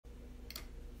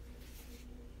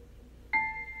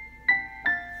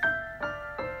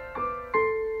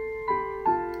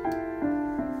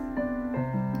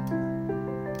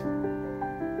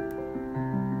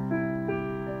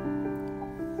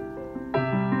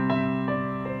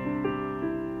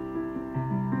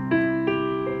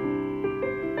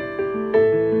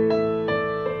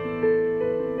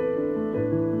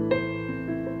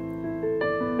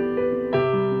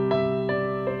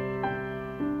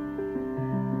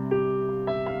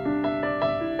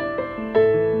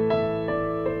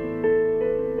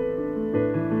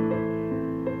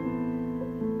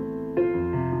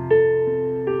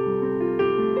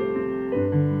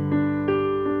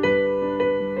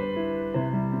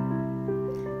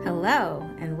Hello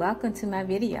and welcome to my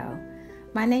video.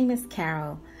 My name is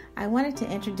Carol. I wanted to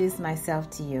introduce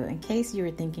myself to you in case you were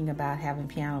thinking about having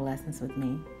piano lessons with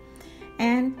me.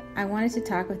 And I wanted to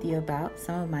talk with you about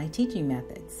some of my teaching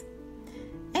methods.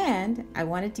 And I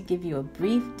wanted to give you a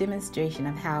brief demonstration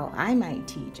of how I might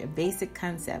teach a basic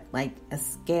concept like a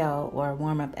scale or a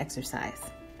warm-up exercise.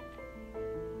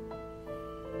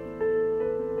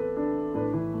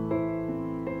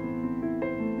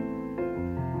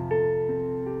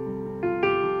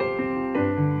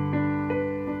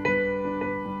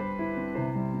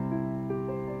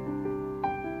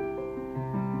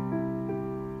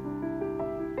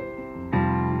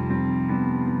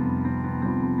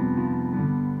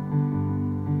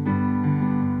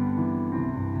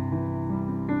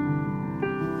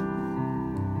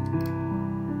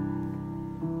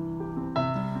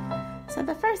 So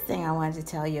the first thing I wanted to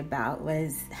tell you about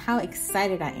was how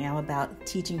excited I am about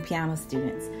teaching piano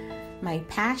students. My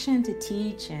passion to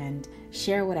teach and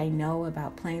share what I know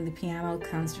about playing the piano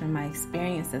comes from my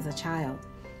experience as a child.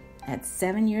 At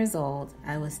 7 years old,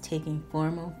 I was taking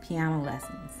formal piano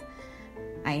lessons.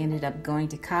 I ended up going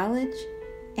to college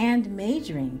and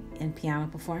majoring in piano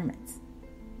performance.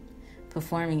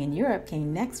 Performing in Europe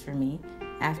came next for me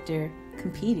after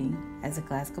competing as a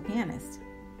classical pianist.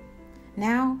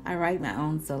 Now I write my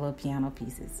own solo piano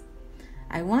pieces.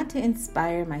 I want to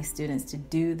inspire my students to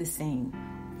do the same.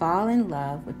 Fall in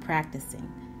love with practicing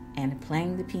and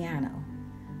playing the piano.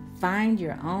 Find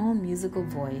your own musical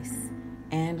voice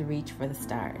and reach for the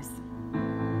stars.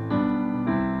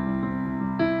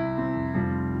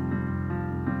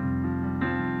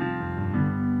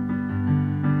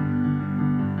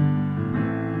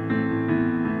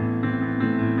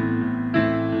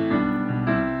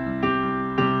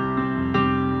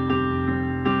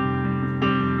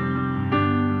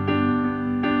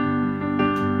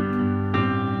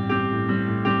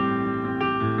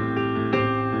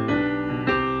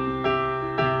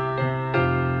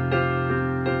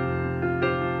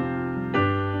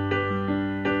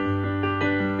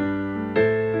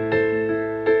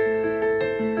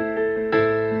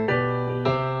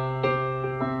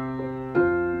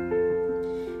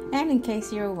 In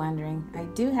case you were wondering, I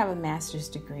do have a master's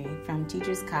degree from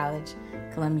Teachers College,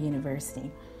 Columbia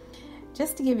University.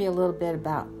 Just to give you a little bit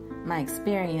about my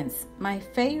experience, my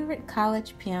favorite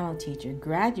college piano teacher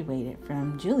graduated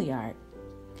from Juilliard,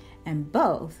 and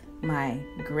both my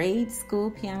grade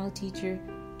school piano teacher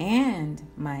and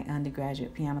my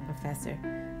undergraduate piano professor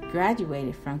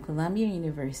graduated from Columbia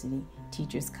University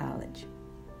Teachers College.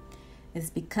 It's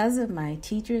because of my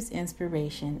teachers'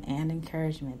 inspiration and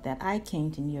encouragement that I came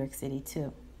to New York City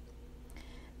too.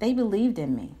 They believed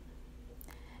in me,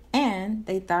 and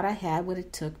they thought I had what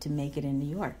it took to make it in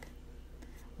New York.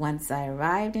 Once I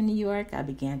arrived in New York, I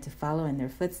began to follow in their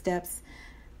footsteps.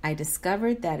 I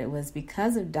discovered that it was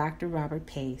because of Dr. Robert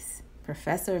Pace,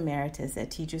 Professor Emeritus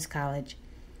at Teachers College,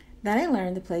 that I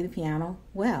learned to play the piano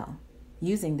well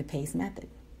using the Pace method.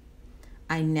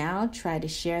 I now try to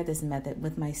share this method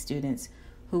with my students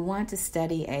who want to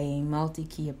study a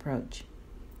multi-key approach.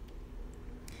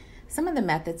 Some of the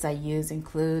methods I use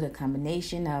include a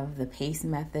combination of the Pace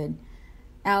method,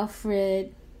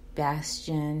 Alfred,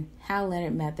 Bastian, Hal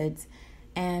Leonard methods,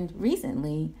 and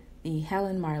recently the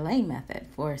Helen Marley method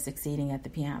for succeeding at the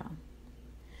piano.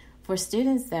 For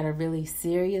students that are really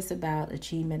serious about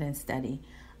achievement and study,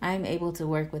 I'm able to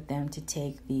work with them to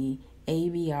take the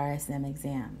ABRSM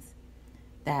exams.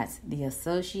 That's the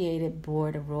Associated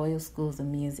Board of Royal Schools of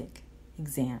Music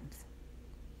exams.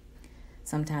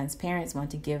 Sometimes parents want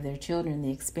to give their children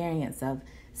the experience of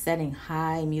setting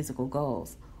high musical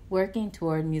goals, working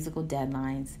toward musical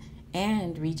deadlines,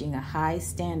 and reaching a high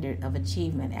standard of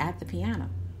achievement at the piano.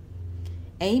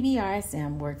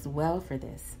 ABRSM works well for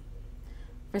this.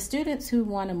 For students who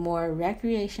want a more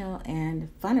recreational and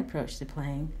fun approach to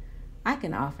playing, I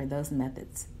can offer those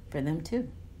methods for them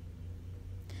too.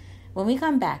 When we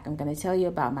come back, I'm going to tell you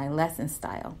about my lesson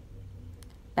style.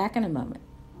 Back in a moment.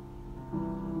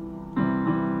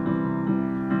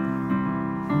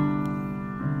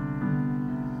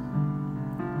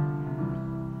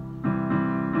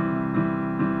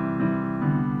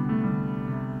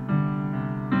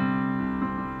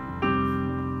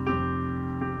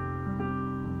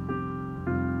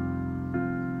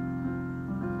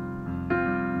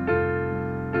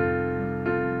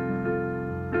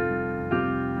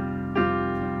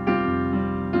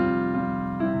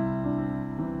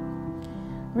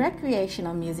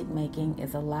 Recreational music making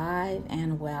is alive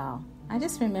and well. I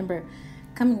just remember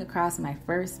coming across my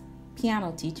first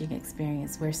piano teaching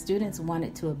experience where students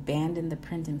wanted to abandon the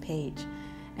printing page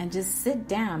and just sit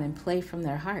down and play from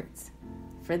their hearts.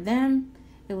 For them,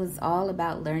 it was all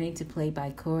about learning to play by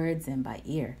chords and by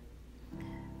ear.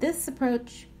 This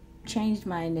approach changed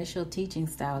my initial teaching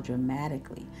style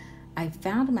dramatically. I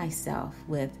found myself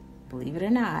with, believe it or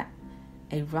not,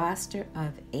 a roster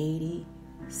of 80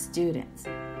 students.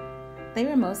 They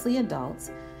were mostly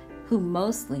adults who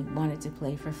mostly wanted to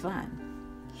play for fun.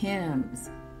 Hymns,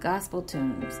 gospel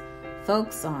tunes,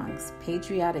 folk songs,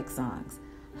 patriotic songs,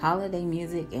 holiday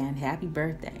music, and happy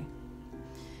birthday.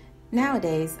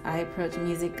 Nowadays, I approach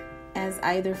music as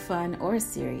either fun or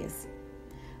serious.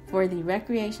 For the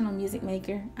recreational music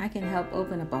maker, I can help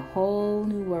open up a whole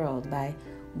new world by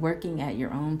working at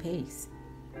your own pace.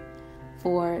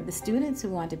 For the students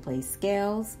who want to play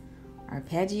scales,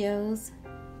 arpeggios,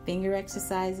 finger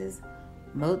exercises,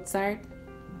 Mozart,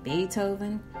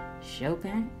 Beethoven,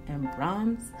 Chopin, and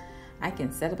Brahms, I can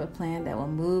set up a plan that will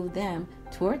move them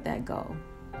toward that goal.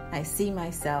 I see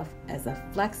myself as a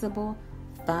flexible,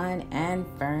 fun, and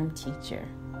firm teacher.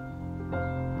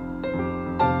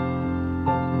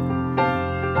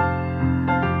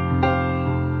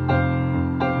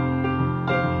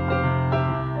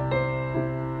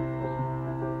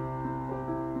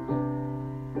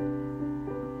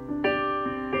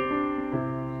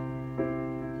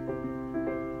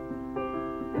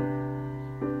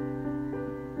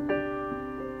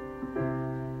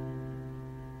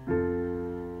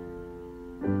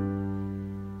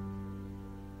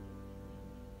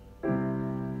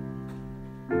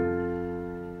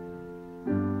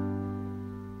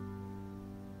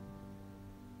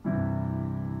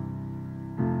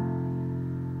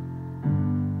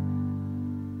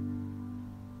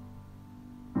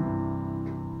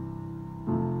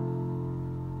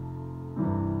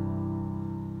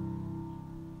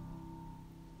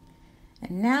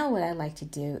 And now what I'd like to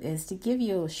do is to give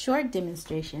you a short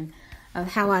demonstration of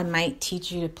how I might teach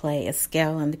you to play a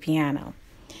scale on the piano.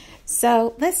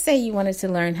 So let's say you wanted to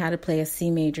learn how to play a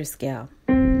C major scale.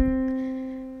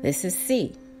 This is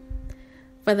C.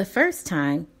 For the first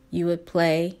time, you would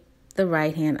play the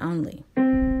right hand only.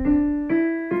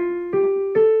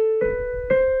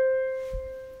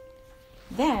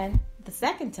 Then, the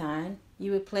second time,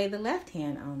 you would play the left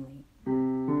hand only.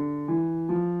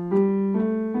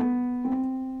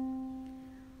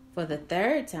 For the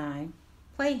third time,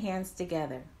 play hands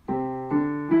together.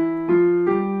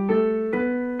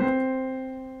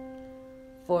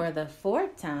 For the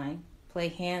fourth time, play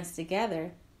hands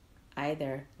together,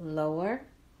 either lower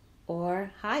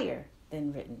or higher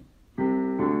than written.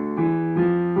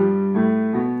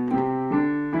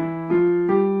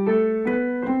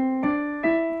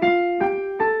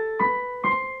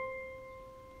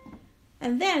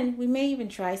 And then we may even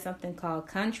try something called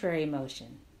contrary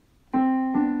motion.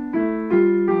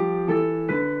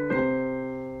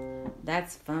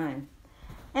 That's fun.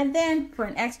 And then for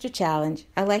an extra challenge,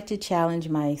 I like to challenge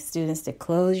my students to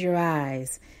close your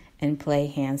eyes and play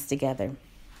hands together.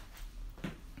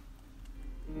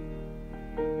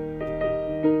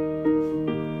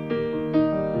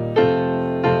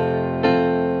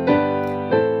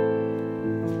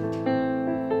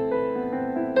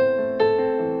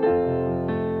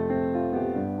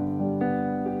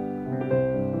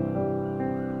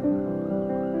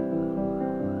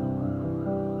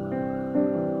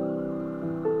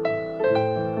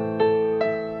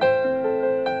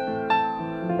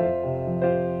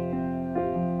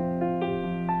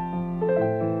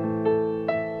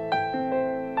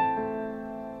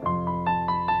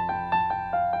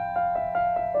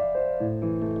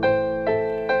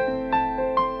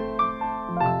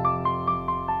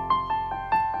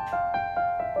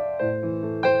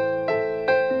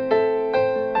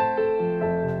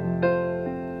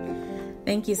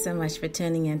 Thank you so much for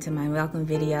tuning into my welcome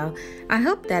video. I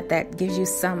hope that gives you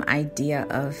some idea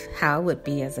of how it would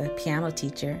be as a piano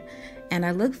teacher, and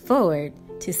I look forward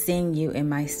to seeing you in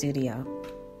my studio.